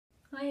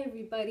Hi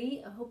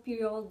everybody, I hope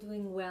you're all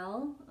doing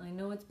well. I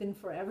know it's been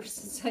forever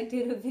since I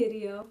did a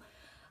video.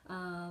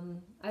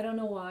 I don't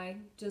know why,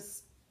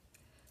 just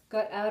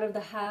got out of the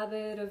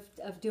habit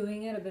of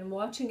doing it. I've been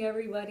watching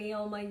everybody,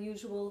 all my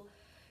usual,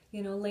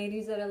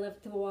 ladies that I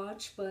love to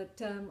watch, but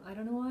I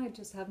don't know why, I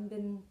just haven't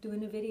been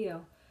doing a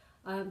video.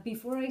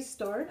 Before I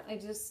start, I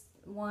just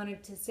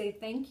wanted to say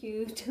thank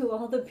you to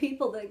all the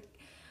people that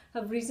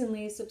have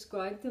recently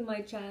subscribed to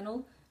my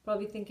channel.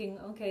 Probably thinking,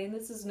 okay,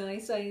 this is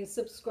nice. I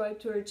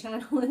subscribe to her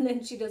channel and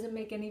then she doesn't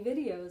make any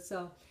videos.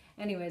 So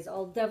anyways,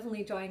 I'll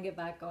definitely try and get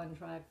back on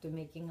track to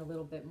making a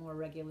little bit more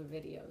regular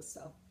videos.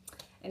 So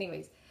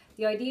anyways,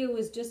 the idea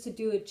was just to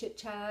do a chit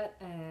chat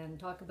and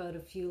talk about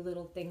a few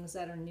little things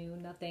that are new.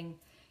 Nothing,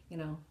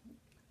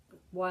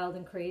 wild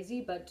and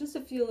crazy, but just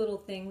a few little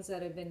things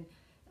that have been,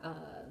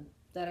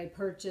 that I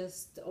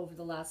purchased over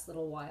the last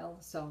little while.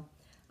 So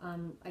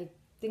I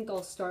think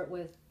I'll start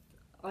with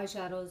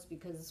eyeshadows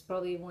because it's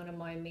probably one of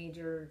my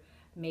major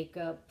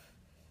makeup,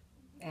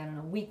 I don't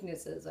know,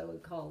 weaknesses, I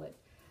would call it,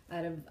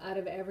 out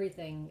of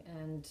everything.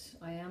 And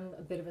I am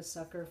a bit of a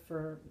sucker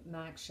for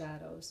MAC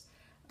shadows.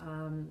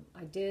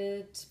 I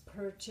did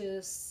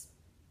purchase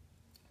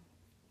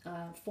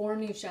 4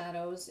 new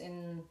shadows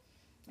in,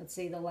 let's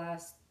say, the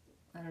last,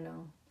 I don't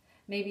know,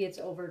 maybe it's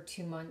over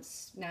 2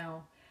 months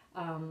now.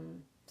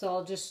 So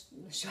I'll just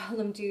show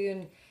them to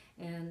you,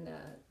 and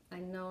I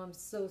know I'm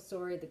so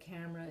sorry, the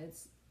camera,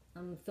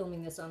 I'm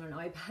filming this on an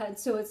iPad,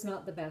 so it's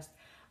not the best.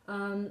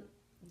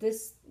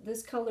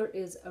 This color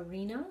is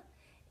Arena,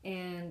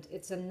 and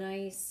it's a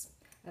nice,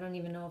 I don't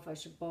even know if I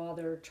should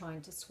bother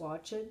trying to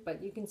swatch it,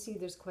 but you can see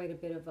there's quite a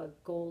bit of a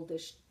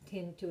goldish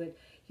tint to it.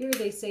 Here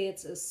they say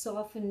it's a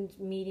softened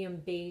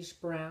medium beige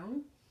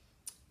brown.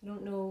 I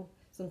don't know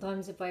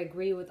sometimes if I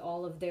agree with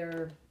all of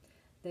their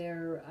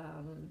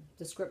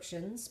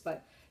descriptions,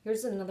 but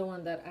here's another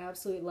one that I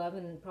absolutely love,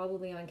 and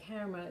probably on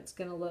camera it's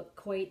going to look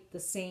quite the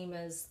same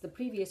as the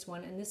previous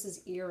one, and this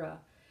is Era.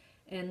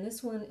 And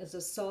this one is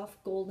a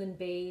soft golden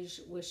beige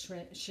with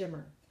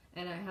shimmer,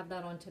 and I have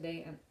that on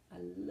today, and I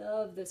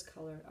love this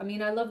color. I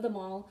mean, I love them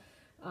all.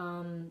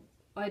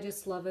 I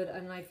just love it,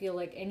 and I feel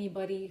like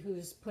anybody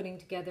who's putting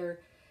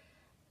together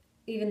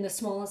even the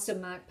smallest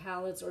of MAC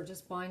palettes or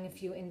just buying a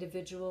few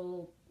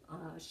individual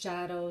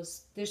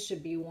shadows, this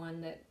should be one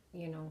that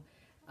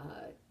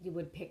you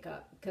would pick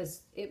up,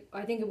 because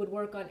I think it would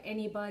work on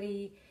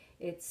anybody.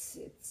 It's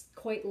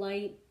quite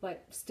light,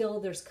 but still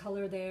there's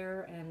color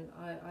there, and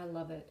I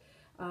love it.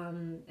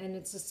 And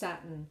it's a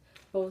satin.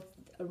 Both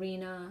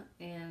Arena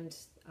and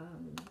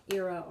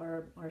Era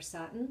are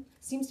satin.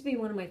 Seems to be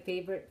one of my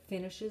favorite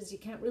finishes. You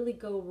can't really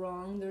go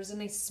wrong. There's a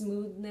nice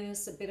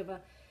smoothness,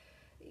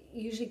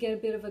 you usually get a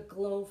bit of a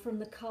glow from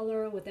the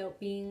color without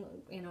being,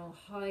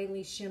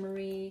 highly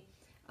shimmery.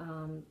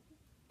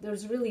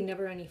 There's really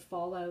never any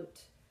fallout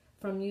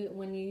from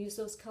when you use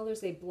those colors.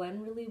 They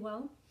blend really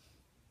well.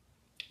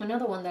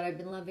 Another one that I've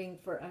been loving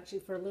for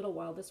a little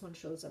while, this one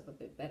shows up a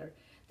bit better.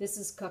 This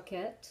is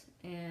Coquette,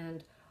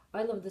 and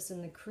I love this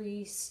in the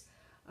crease.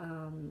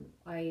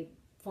 I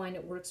find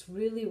it works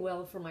really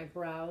well for my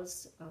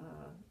brows.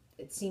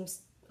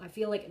 I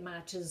feel like it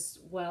matches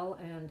well,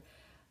 and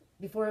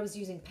before I was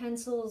using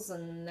pencils,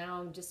 and now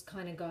I'm just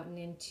kind of gotten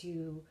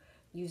into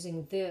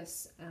using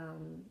this.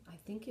 I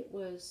think it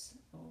was,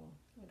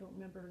 I don't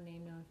remember her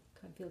name now.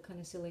 I feel kind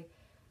of silly.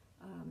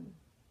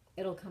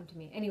 It'll come to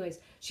me. Anyways,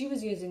 she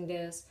was using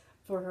this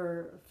for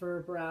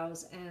her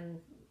brows, and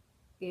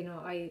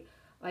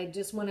I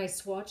just, when I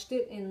swatched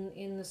it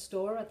in the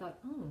store, I thought,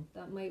 oh,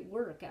 that might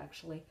work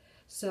actually.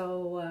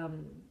 So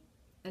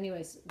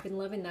anyways, been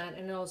loving that,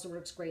 and it also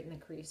works great in the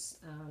crease.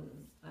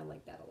 I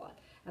like that a lot.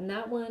 And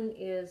that one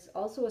is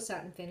also a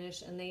satin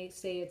finish, and they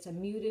say it's a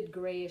muted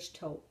grayish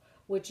taupe,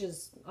 which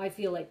is, I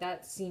feel like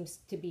that seems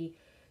to be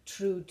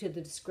true to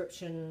the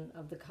description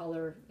of the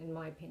color, in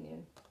my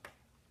opinion.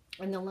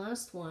 And the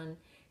last one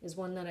is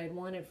one that I'd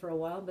wanted for a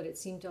while, but it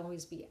seemed to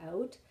always be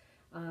out.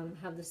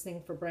 Have this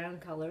thing for brown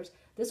colors.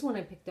 This one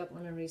I picked up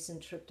on a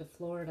recent trip to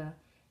Florida,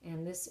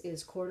 and this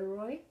is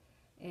Corduroy,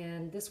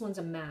 and this one's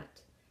a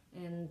matte,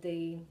 and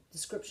the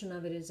description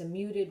of it is a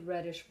muted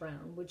reddish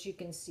brown, which you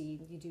can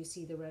see. You do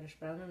see the reddish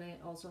brown, and I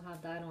also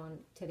have that on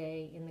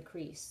today in the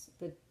crease.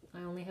 I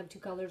only have 2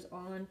 colors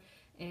on,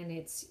 and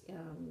it's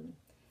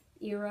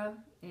Era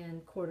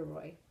and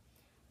Corduroy.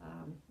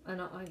 And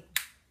of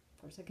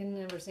course, I can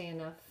never say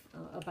enough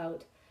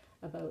about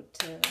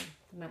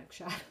MAC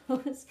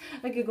shadows.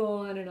 I could go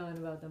on and on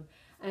about them.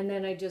 And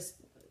then I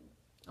just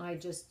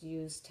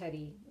use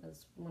Teddy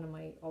as one of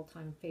my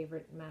all-time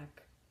favorite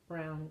MAC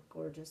brown,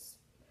 gorgeous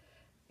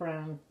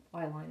brown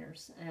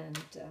eyeliners, and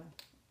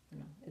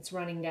it's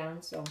running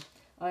down, so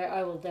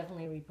I will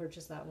definitely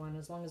repurchase that one.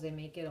 As long as they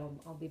make it,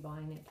 I'll be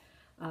buying it.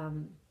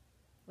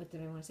 What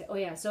did I want to say? Oh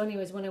yeah, so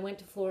anyways, when I went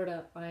to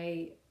Florida,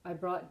 I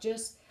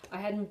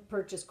hadn't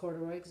purchased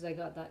Corduroy because I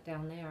got that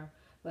down there,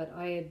 but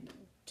I had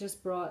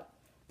just brought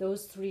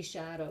those 3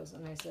 shadows,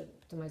 and I said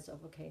to myself,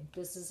 okay,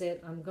 this is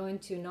it. I'm going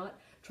to not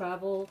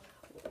travel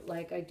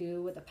like I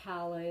do with a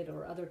palette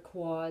or other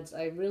quads.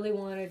 I really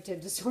wanted to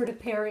just sort of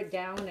pare it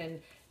down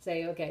and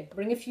say, okay,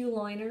 bring a few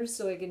liners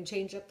so I can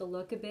change up the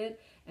look a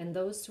bit, and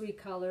those three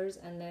colors.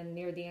 And then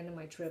near the end of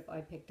my trip,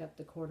 I picked up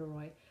the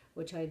corduroy,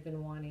 which I had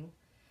been wanting,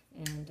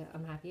 and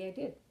I'm happy I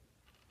did.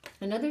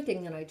 Another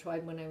thing that I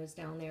tried when I was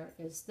down there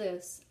is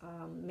this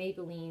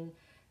Maybelline.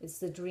 It's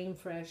the Dream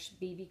Fresh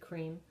BB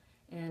Cream,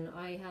 and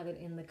I have it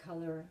in the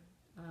color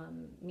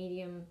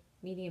medium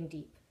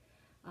deep.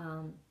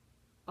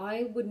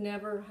 I would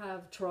never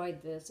have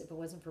tried this if it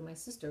wasn't for my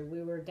sister.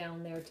 We were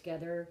down there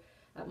together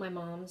at my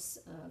mom's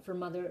for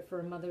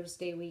a Mother's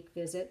Day week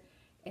visit,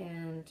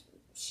 and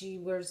she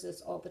wears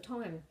this all the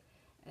time.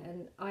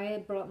 And I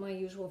had brought my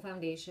usual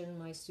foundation,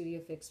 my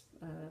Studio Fix,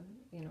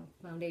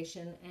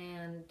 foundation,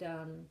 and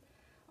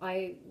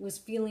I was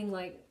feeling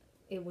like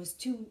it was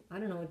too, I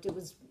don't know, it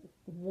was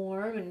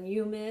warm and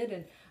humid,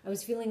 and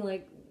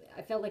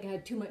I felt like I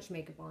had too much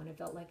makeup on. It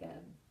felt like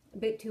a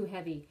bit too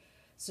heavy.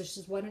 So she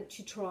says, why don't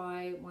you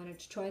try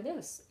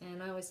this?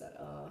 And I always thought,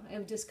 oh, I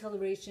have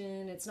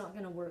discoloration. It's not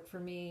going to work for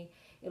me.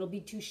 It'll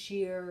be too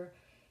sheer.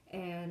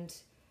 And,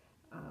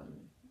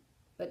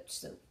 but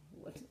so,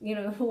 what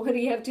do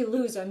you have to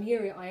lose? I'm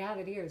here. I have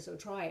it here. So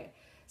try it.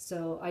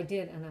 So I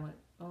did. And I went,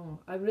 oh,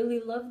 I really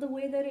love the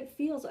way that it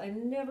feels. I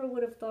never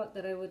would have thought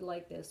that I would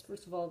like this.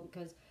 First of all,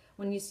 because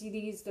when you see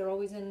these, they're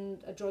always in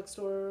a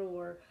drugstore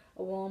or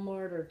a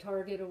Walmart or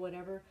Target or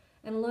whatever.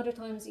 And a lot of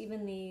times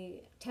even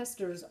the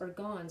testers are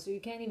gone, so you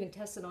can't even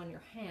test it on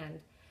your hand,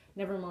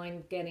 never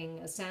mind getting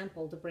a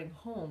sample to bring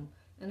home.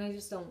 And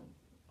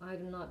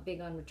I'm not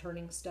big on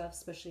returning stuff,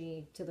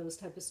 especially to those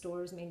type of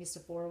stores, maybe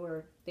Sephora,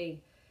 where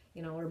they,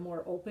 are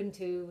more open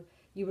to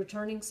you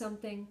returning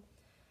something.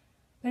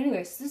 But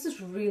anyways, this is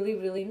really,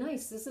 really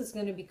nice. This is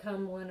going to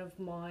become one of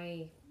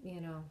my,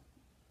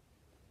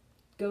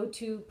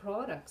 go-to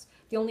products.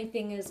 The only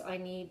thing is I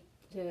need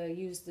to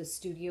use the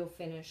Studio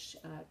Finish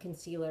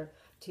concealer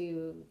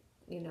to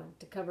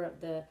cover up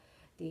the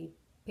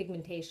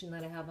pigmentation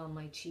that I have on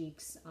my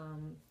cheeks,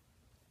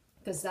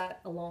 because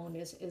that alone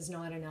is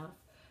not enough.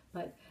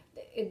 But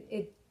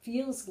it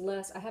feels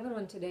less. I have it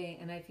on today,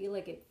 and I feel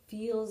like it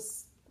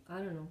feels, I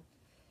don't know,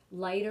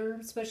 lighter,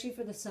 especially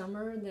for the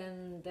summer,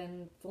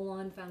 than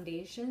full-on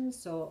foundation.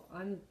 So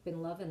I've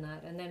been loving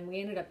that. And then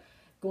we ended up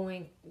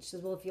going, she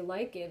says, well, if you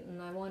like it, and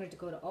I wanted to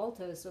go to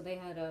Ulta, so they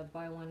had a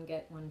buy one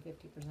get one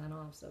 50%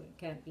 off, so you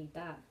can't beat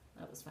that.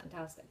 That was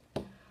fantastic.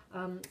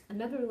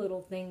 Another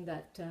little thing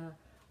that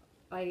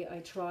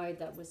I tried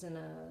that was in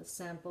a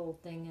sample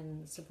thing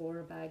in the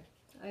Sephora bag.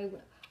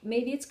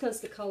 Maybe it's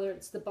because the color,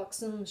 it's the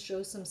Buxom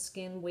Show Some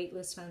Skin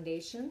Weightless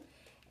Foundation,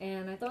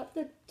 and I thought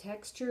the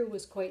texture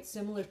was quite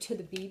similar to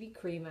the BB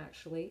cream,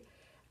 actually.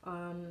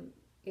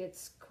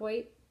 It's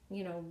quite,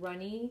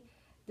 runny.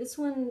 This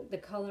one, the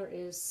color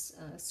is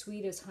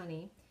Sweet as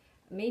Honey.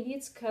 Maybe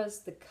it's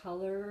because the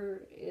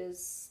color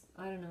is,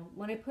 I don't know.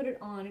 When I put it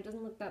on, it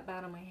doesn't look that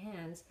bad on my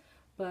hands,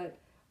 but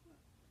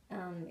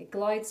it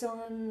glides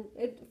on.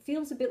 It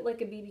feels a bit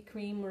like a BB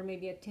cream or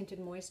maybe a tinted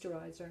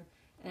moisturizer.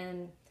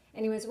 And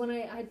anyways, when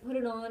I put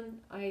it on,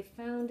 I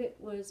found it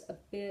was a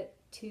bit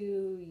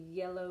too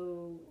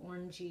yellow,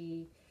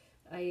 orangey.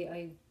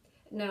 I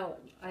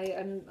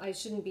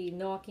shouldn't be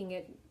knocking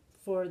it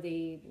for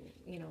the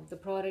the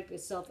product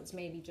itself. It's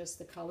maybe just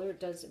the color. It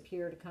does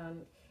appear to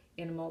come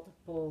in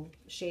multiple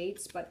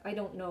shades, but I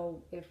don't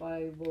know if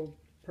I will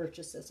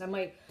purchase this. I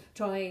might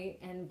try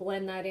and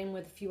blend that in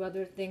with a few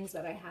other things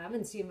that I have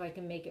and see if I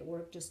can make it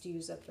work just to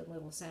use up the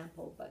little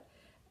sample. But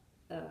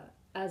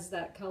as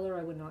that color,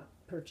 I would not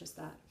purchase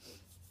that.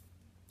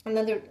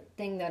 Another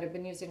thing that I've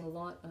been using a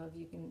lot of,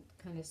 you can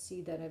kind of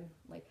see that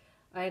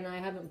I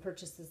haven't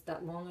purchased this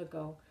that long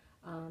ago,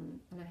 and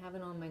I have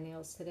it on my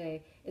nails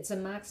today. It's a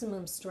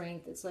maximum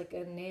strength. It's like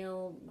a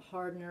nail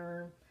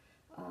hardener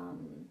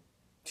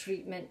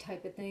treatment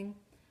type of thing.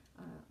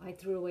 I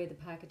threw away the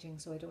packaging,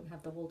 so I don't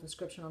have the whole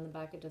description on the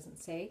back. It doesn't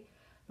say.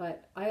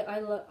 But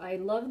I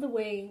love the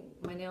way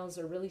my nails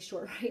are really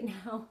short right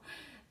now.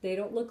 They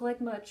don't look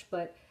like much,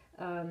 but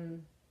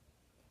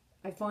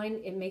I find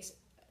it makes...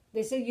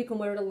 They say you can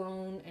wear it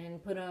alone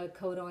and put a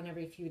coat on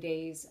every few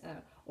days,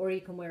 or you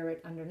can wear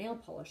it under nail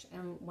polish.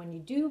 And when you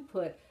do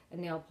put a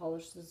nail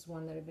polish, this is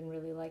one that I've been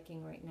really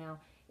liking right now.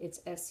 It's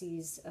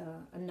Essie's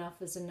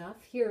e-Nuff is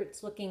Enough. Here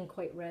it's looking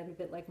quite red, a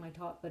bit like my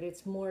top, but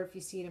it's more, if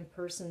you see it in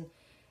person,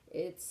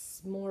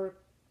 it's more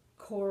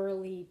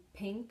corally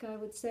pink, I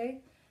would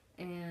say.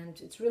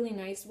 And it's really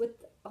nice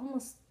with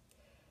almost,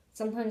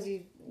 sometimes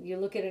you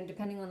look at it,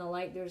 depending on the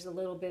light, there's a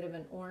little bit of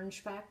an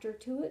orange factor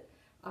to it.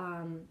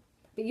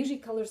 But usually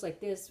colors like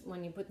this,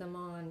 when you put them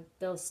on,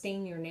 they'll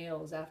stain your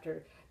nails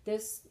after.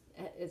 This,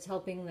 it's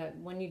helping that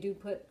when you do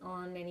put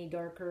on any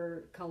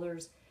darker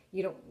colors,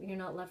 you're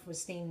not left with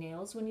stained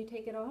nails when you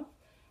take it off.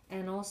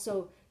 And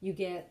also you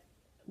get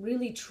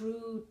really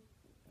true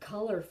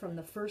color from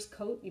the first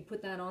coat. You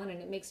put that on and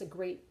it makes a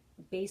great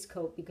base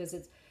coat because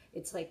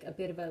it's like a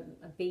bit of a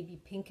baby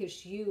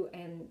pinkish hue,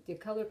 and the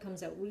color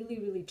comes out really,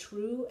 really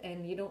true,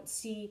 and you don't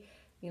see,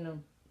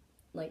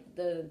 like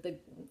the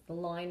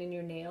line in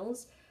your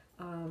nails.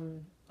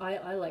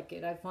 I like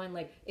it. I find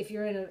like if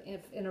you're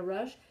in a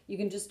rush, you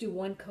can just do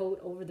one coat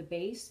over the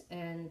base,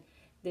 and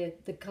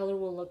the color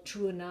will look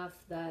true enough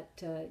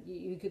that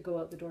you could go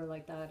out the door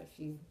like that if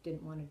you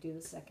didn't want to do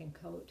the second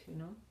coat, you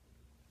know.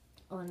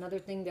 Oh, another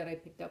thing that I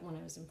picked up when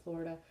I was in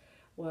Florida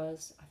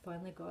was I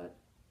finally got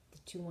the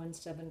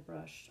 217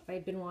 brush. I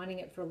had been wanting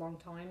it for a long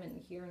time,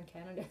 and here in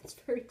Canada it's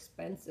very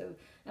expensive,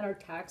 and our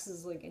tax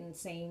is like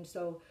insane.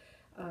 So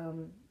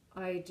um,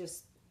 I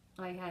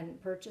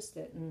hadn't purchased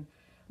it, and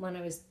when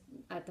I was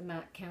at the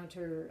MAC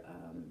counter,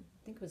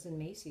 I think it was in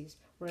Macy's,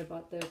 where I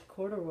bought the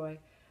corduroy,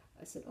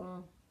 I said,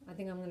 oh, I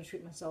think I'm going to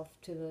treat myself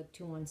to the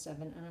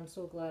 217, and I'm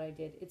so glad I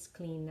did. It's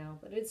clean now,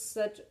 but it's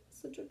such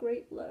a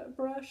great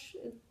brush.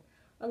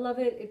 I love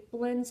it. It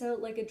blends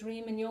out like a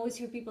dream, and you always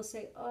hear people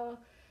say, oh,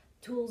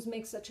 tools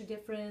make such a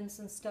difference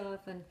and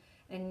stuff,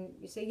 and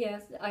you say,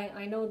 yes,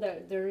 I know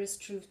that there is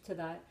truth to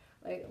that.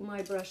 Like,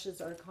 my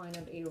brushes are kind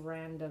of a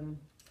random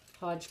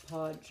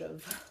hodgepodge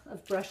of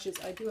brushes.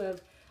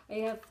 I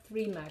have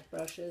 3 MAC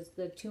brushes,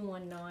 the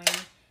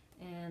 219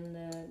 and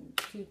the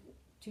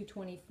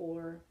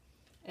 224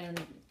 and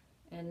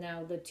now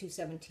the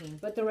 217.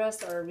 But the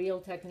rest are Real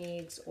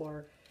Techniques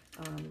or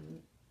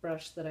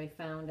brush that I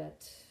found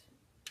at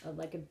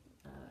like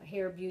a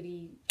hair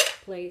beauty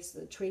place,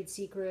 the Trade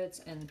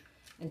Secrets and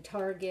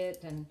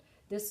Target. And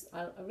this,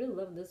 I really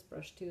love this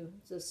brush too.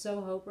 It's a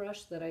Soho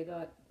brush that I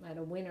got at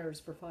a Winners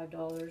for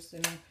 $5.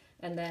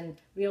 And then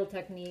Real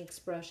Techniques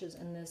brushes,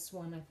 and this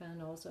one I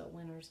found also at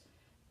Winners.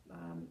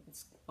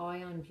 It's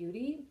Ion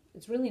Beauty.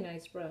 It's really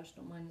nice brush.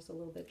 Don't mind it's a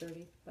little bit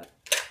dirty. But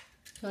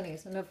so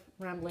anyways, enough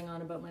rambling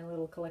on about my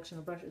little collection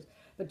of brushes.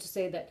 But to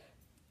say that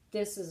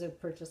this is a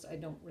purchase I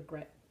don't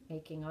regret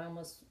making. I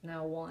almost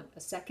now want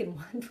a second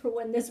one for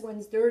when this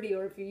one's dirty,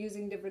 or if you're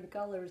using different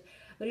colors.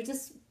 But it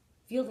just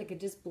feels like it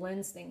just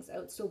blends things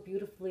out so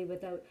beautifully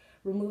without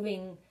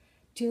removing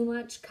too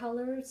much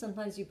color.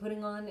 Sometimes you're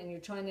putting on and you're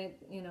trying to,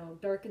 you know,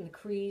 darken the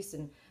crease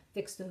and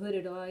fix the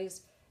hooded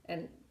eyes,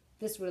 and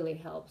this really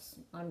helps.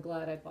 I'm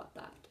glad I bought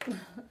that.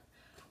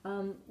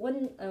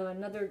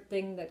 Another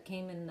thing that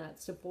came in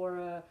that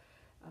Sephora,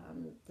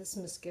 this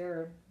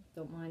mascara,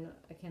 don't mind,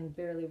 I can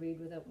barely read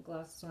without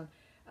glasses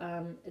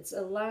on. It's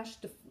a lash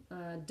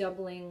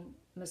doubling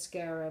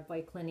mascara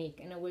by Clinique,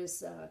 and it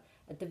was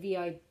at the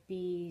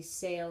VIB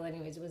sale.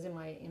 Anyways, it was in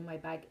my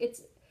bag.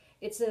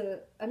 It's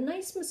a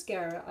nice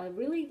mascara. I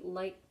really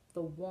like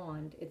the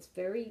wand. It's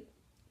very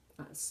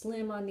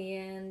slim on the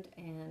end,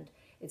 and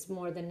it's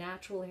more the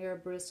natural hair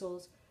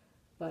bristles.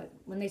 But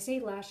when they say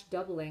lash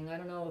doubling, I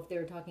don't know if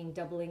they're talking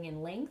doubling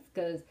in length,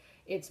 because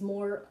it's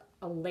more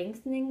a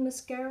lengthening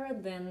mascara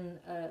than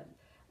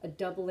a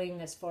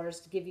doubling as far as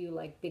to give you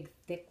like big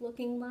thick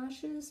looking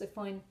lashes. I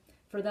find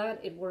for that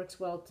it works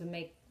well to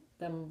make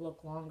them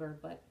look longer,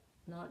 but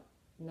not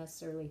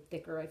necessarily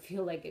thicker. I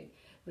feel like it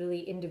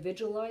really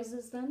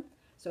individualizes them.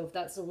 So if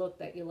that's the look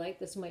that you like,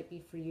 this might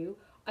be for you.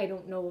 I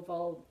don't know if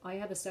I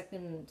have a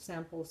second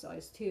sample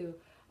size too.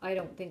 I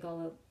don't think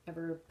I'll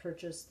ever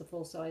purchase the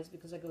full size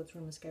because I go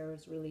through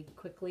mascaras really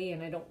quickly,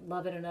 and I don't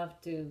love it enough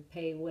to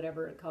pay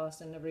whatever it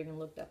costs. I never even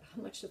looked up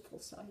how much the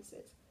full size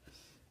is.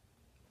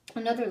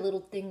 Another little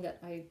thing that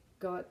I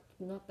got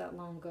not that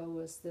long ago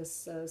was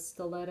this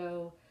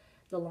stiletto,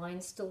 the line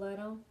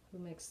stiletto. Who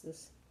makes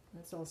this?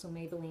 That's also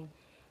Maybelline.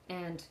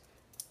 And,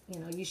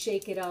 you know, you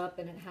shake it up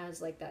and it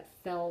has like that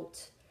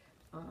felt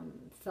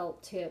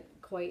tip,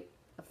 quite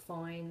a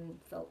fine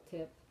felt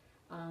tip.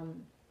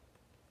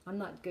 I'm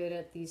not good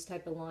at these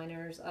type of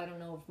liners. I don't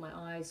know if my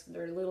eyes,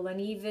 they're a little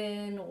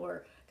uneven,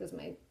 or because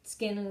my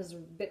skin is a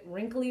bit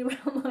wrinkly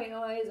around my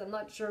eyes. I'm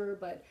not sure,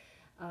 but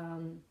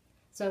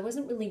so I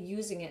wasn't really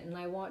using it. And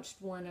I watched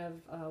one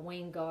of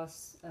Wayne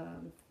Goss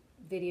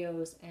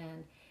videos,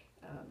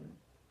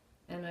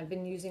 and I've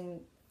been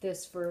using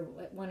this for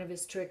one of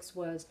his tricks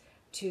was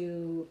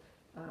to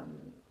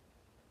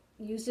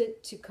use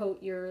it to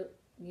coat your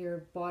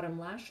bottom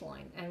lash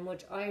line, and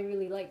which I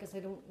really like because I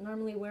don't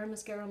normally wear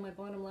mascara on my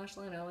bottom lash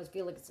line. I always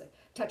feel like it's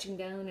touching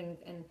down,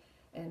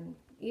 and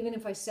even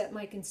if I set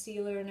my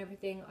concealer and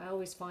everything, I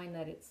always find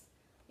that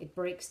it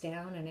breaks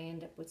down and I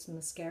end up with some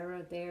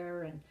mascara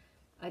there, and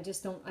I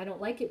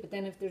don't like it. But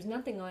then if there's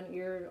nothing on it,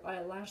 your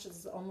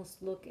eyelashes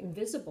almost look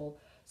invisible.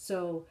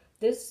 So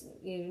this,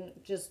 you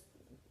just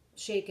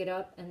shake it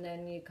up and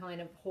then you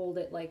kind of hold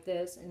it like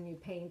this and you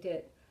paint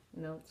it.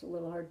 You know, it's a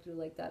little hard to do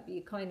like that, but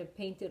you kind of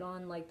paint it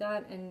on like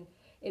that, and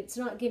it's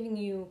not giving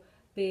you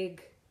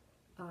big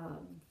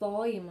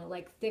volume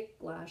like thick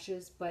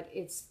lashes, but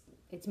it's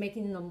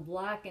making them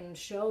black and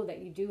show that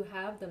you do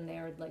have them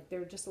there, like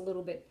they're just a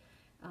little bit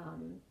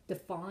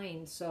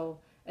defined. So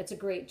it's a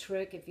great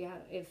trick if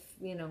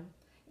you know,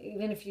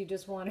 even if you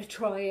just want to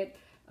try it,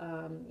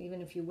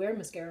 even if you wear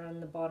mascara on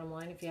the bottom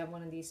line, if you have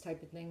one of these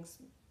type of things,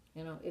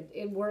 you know,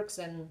 it works.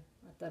 And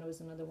I thought it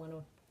was another one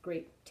of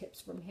great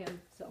tips from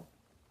him.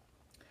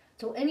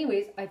 So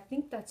anyways, I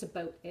think that's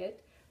about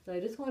it. So I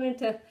just wanted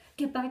to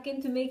get back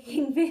into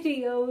making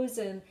videos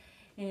and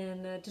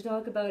to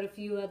talk about a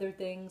few other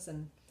things.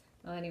 And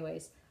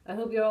anyways, I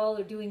hope you all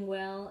are doing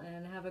well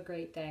and have a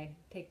great day.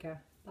 Take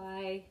care.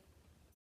 Bye.